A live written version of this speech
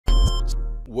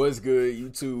What's good,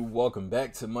 YouTube? Welcome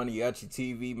back to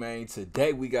MANIACITV, man.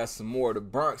 Today we got some more of the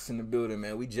Bronx in the building,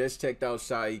 man. We just checked out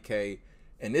Shy EK,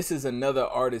 and this is another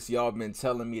artist y'all been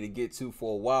telling me to get to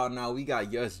for a while now. We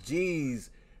got Yus G's,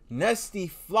 Nesty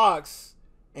Floxks,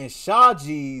 and Shy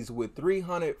G's with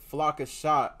 300FLOCKA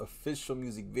shot official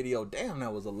music video. Damn,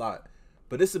 that was a lot.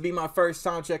 But this will be my first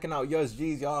time checking out Yus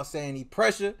G's. Y'all saying he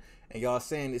pressure, and y'all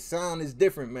saying his sound is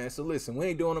different, man. So listen, we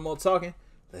ain't doing no more talking.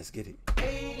 Let's get it.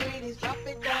 Hey ladies, drop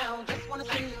it down. Just wanna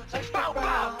see you touch the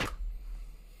ground.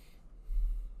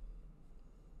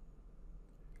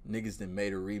 Niggas done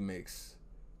made a remix.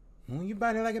 Move your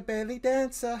body like a belly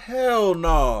dancer. Hell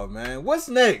no, man. What's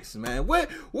next, man? What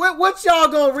y'all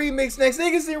gonna remix next?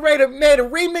 Niggas done made a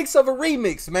remix of a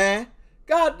remix, man.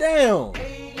 God damn.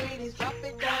 Hey ladies, drop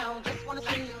it down. Just wanna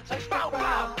see you touch the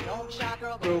ground. Don't shy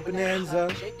girl, Go bonanza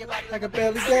like a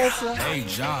belly dancer. Hey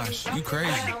Josh, you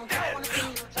crazy.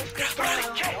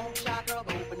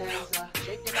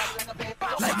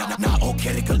 Like not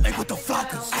okay to collect with the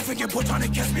flockers. African boy trying to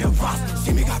catch me a roster.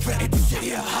 See me got ready to shit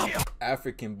here hop.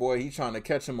 African boy, he trying to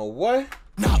catch him a what?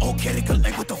 Not okay to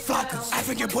collect with the flockers.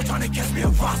 African boy trying to catch me a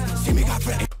roster. See me got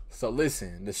ready. So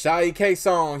listen, the Shy EK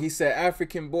song, he said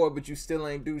African boy, but you still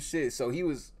ain't do shit. So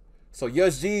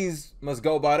Yus G's must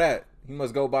go by that. He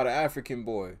must go by the African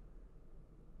boy.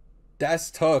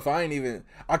 That's tough. I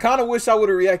kind of wish I would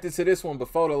have reacted to this one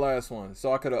before the last one,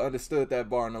 so I could have understood that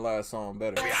bar in the last song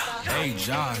better. Hey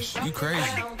Josh, you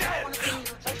crazy.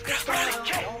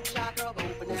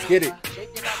 Let's get it.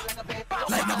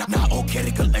 Like not okay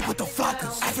to collect with the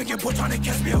flockers. African boy trying to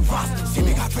catch me a roster. See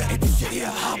me got ready to shit here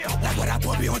hop. Like what I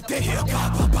boy be on day here.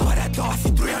 God, power that dog. I see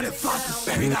 300FLOCKA.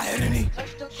 Baby got hit in me.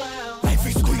 Like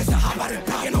free squeeze and hop out and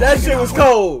pocket. That shit was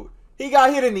cold. He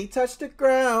got hit and he touched the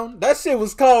ground. That shit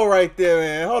was cold right there,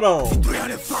 man. Hold on.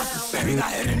 300FLOCKA. Baby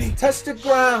got hit in me. Touch the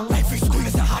ground. Like free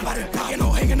squeeze and hop out and pocket.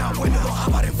 No hanging out window.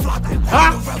 Hop out and flock it.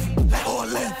 Like all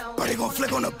in. But they gon'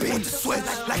 flick on the beat with the switch.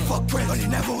 Like fuck Chris, but he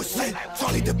never was slick.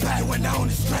 Charlie the bad went down on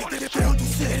the strike. They don't do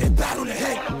shit, they bad on the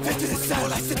head. 50 to the side,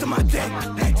 like sit to my dick.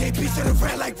 Like JP to the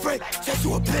red like Frick. Chase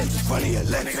you a bitch, in front of your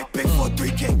legs. Big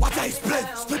 4-3K, watch how he split.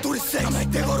 Split through the six. I'm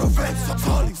like, they go to red. So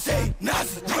Charlie, say,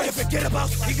 Nas, try to forget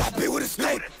about you. He got beat with a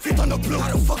snake. Feet on the blue.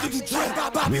 How the fuck did you drink?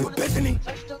 Bobby with Bethany.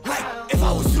 Like, if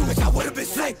I was you, bitch, I would've been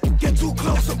snake. Get too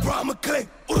close, so bro, I'ma click.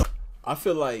 I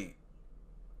feel like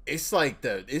it's like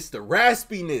it's the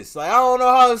raspiness. Like, I don't know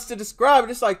how else to describe it.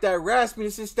 It's like that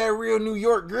raspiness. It's that real New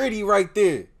York gritty right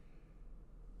there.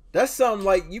 That's something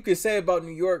like you could say about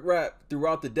New York rap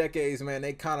throughout the decades, man.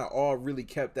 They kind of all really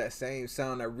kept that same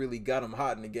sound that really got them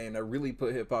hot in the game, that really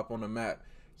put hip hop on the map.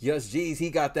 Yus G's, he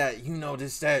got that, you know,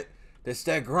 that's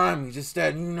that grimy, just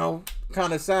that, you know,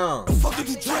 kind of sound. The fuck did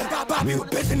you drink? Bobby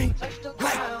with Bethany.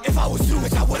 Like, if I was you,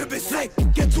 bitch, I would've been snake.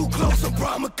 Get too close, so bro,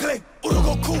 I'ma click. Udo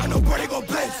go cool, I know bro, they go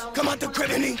blaze. Come out the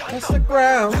crib and he. That's the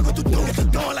ground. Like what you do, get the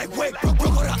door like wait. Bro, go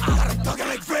to the eye, got him thugging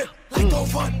like Rip. Like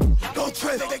don't run, don't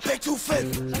trip, they too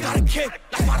fit. Got a kick,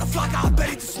 like by the flock, I bet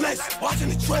he dismissed. Watching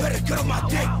the trip, better get on my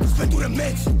dick. Spin through the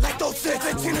mix, like those 6,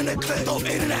 15 in the clip. Those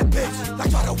 8 in that bitch, like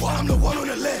try to walk, I'm the one on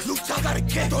the list. Luke Chow got a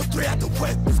kick, those 3 at the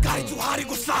whip. Scotty too hot, he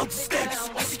gon' slide with the sticks.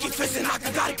 Why she keep fishing, I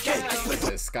got a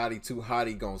kick. Scotty too hot,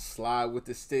 he gon' slide with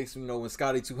the sticks. You know, when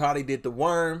Scotty too hot, he did the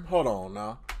worm. Hold on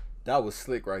now. That was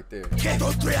slick right there. Kick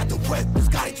those 3 at the whip.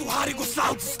 Scotty too hot, he gon'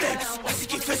 slide with the sticks. Why she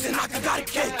keep fishing, I got a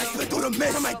kick. I spin through the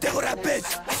mix, I'm like, there go that bitch.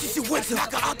 Like she wins, so I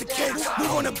got out the cage.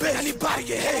 Move on the bitch, anybody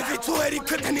get hit. If it 280,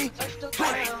 kryptonite.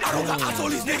 Like, I don't got I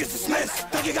told these niggas dismissed.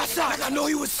 Think he got shot, like I know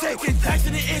he was sick. Get text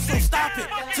in the end, so stop it.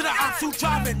 To the ops who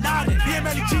driving, nodded. Me and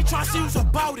Melly G trying to see who's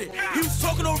about it. He was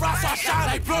talking on rock, so I shot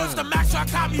it. Like, bro, it's the max, so I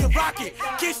caught me a rocket.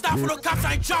 Can't stop for the cops,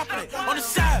 I ain't dropping it. On the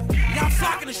side, now I'm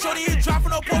flocking it. Shorty ain't dropping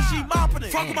no bullshit, mopping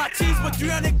it. Fuck with my tees, but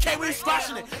 300K, we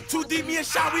splashing it. 2 deep, me and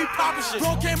shot, we popping shit.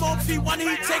 Bro came on P1,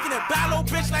 he taking it. Bad little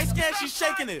bitch, like scared, she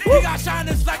shaking it. He got shot in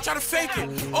his life, try to fake it.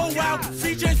 Oh wow,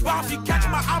 CJ's bouncy, catching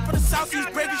my op in the south, he's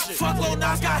breaking shit. Fuck Lil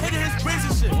Nas, got hit in his brains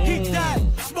and shit. He died,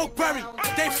 smoke berry,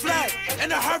 they flag,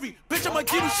 in a hurry. Bitch, I'ma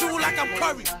give you shooting like I'm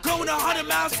Curry. Going 100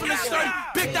 miles from the 30.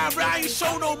 Big that ride, ain't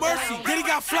show no mercy. Then he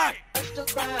got flat.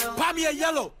 Buy me a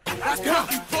yellow, that's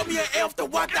dirty. Put me an A off the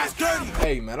what, that's dirty.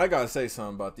 Hey man, I gotta say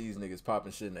something about these niggas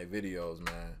popping shit in their videos,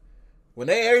 man. When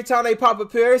every time they pop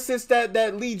up here, it's just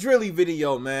that Lee Drilly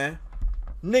video, man.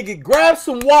 Nigga, grab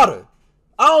some water.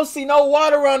 I don't see no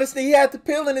water around this thing. He had the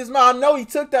pill in his mouth. I know he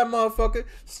took that motherfucker.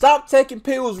 Stop taking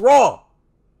pills raw.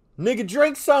 Nigga,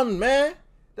 drink something, man.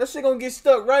 That shit gonna get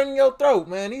stuck right in your throat,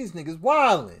 man. These niggas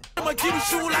wildin'. I'ma give you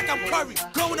shooting like I'm Curry.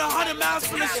 Going 100 miles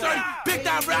from the 30. Big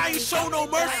that ride, ain't show no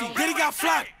mercy. Then he got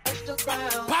flat.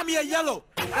 Buy me a yellow,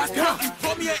 that's dirty.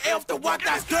 Pour me an elf to what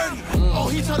that's dirty. Oh,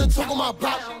 he tryna talk on my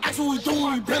block. Ask what we doing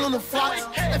when we been on the Floxks.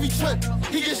 Every trip,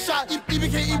 he get shot.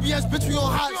 EBK, EBS, bitch, we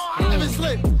on hots. If it's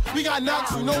lit, we got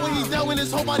knocks. You know when he's down when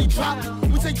his whole body drop.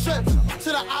 We take trips to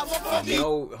the ops.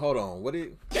 No, hold on. What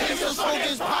it?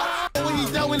 When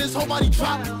he's down when his whole body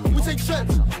drop. We take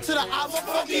trips to the ops.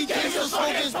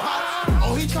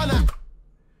 Oh, he tryna.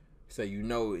 Say you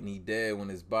know and he dead when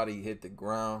his body hit the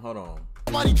ground. Hold on.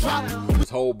 Body drop. His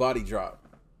whole body drop.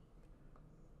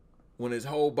 When his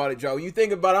whole body drop. When you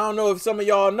think about it, I don't know if some of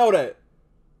y'all know that.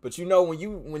 But you know when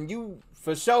you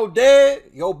for sure dead,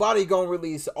 your body gonna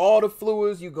release all the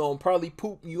fluids. You gonna probably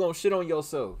poop. You gonna shit on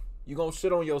yourself. You gonna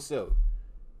shit on yourself.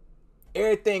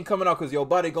 Everything coming out because your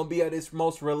body gonna be at its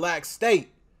most relaxed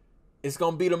state. It's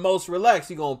gonna be the most relaxed.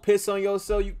 You gonna piss on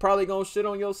yourself. You probably gonna shit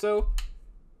on yourself.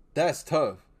 That's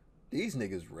tough. These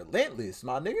niggas relentless,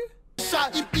 my nigga.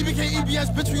 Shot, EBK,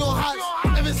 EBS, bitch, we on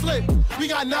hots. If it's lit, we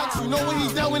got knocks. You know when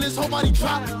he's down when his whole body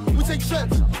drop. We take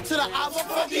trips to the ops.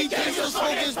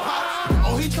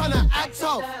 Oh, he tryna act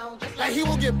tough. Like he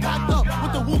won't get packed up.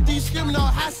 With the whoop, these screaming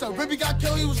out hats up. Ribby got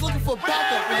killed, he was looking for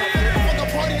backup. Fuck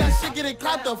a party, that shit getting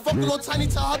clapped up. Fuck little tiny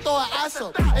to her, throw her ass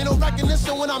up. Ain't no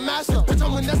recognition when I'm master. Bitch,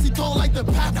 I'm a Nesty tone like the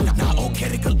pack. Now, okay,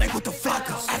 they collect with the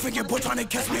Floxks. African boy tryna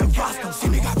catch me a Roscoe. See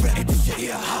me got ready, this shit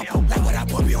here, hop. Like what I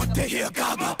put me on deck here,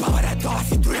 goggle. Power that dog, I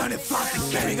see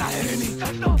 300FLOCKA. Carry got hit in me.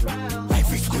 Like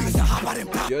free squeeze and hop out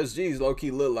and pop. Just G's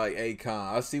low-key look like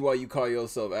Akon. I see why you call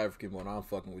yourself African, but I'm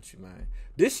fucking with you, man.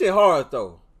 This shit hard,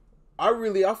 though.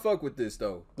 I fuck with this,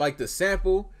 though. Like, the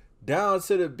sample, down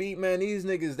to the beat, man. These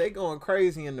niggas, they going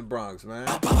crazy in the Bronx, man.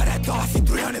 Power that dog, I see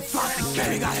 300FLOCKA.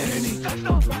 Carry got hit in me.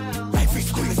 Like free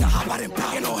squeeze and hop out and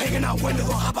pop. You know, hanging out window,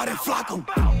 gon' hop out and flock 'em.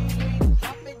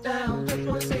 Down, just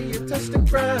wanna see you touch the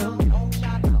ground.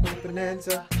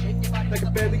 Bonanza, like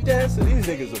a belly dancer. These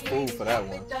niggas are fool for that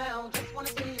one. Down, just wanna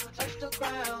see you touch the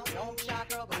ground. Don't shy,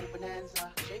 girl, go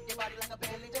bonanza. Shake your body like a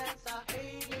belly dancer.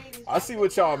 Hey, ladies. I see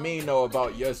what y'all mean, though,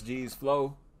 about Just G's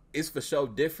flow. It's for sure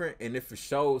different, and it for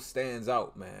sure stands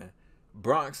out, man.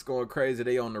 Bronx going crazy.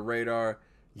 They on the radar.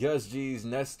 Just G's,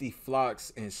 Nesty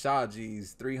Floxks, and Sha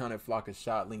G's 300FLOCKA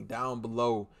shot link down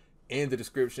below in the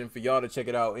description for y'all to check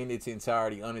it out in its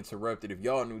entirety uninterrupted. If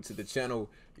y'all new to the channel,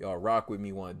 y'all rock with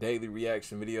me, want daily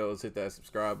reaction videos, hit that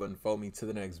subscribe button for me to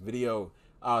the next video.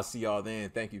 I'll see y'all then.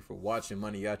 Thank you for watching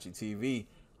MANIACITV.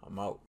 I'm out.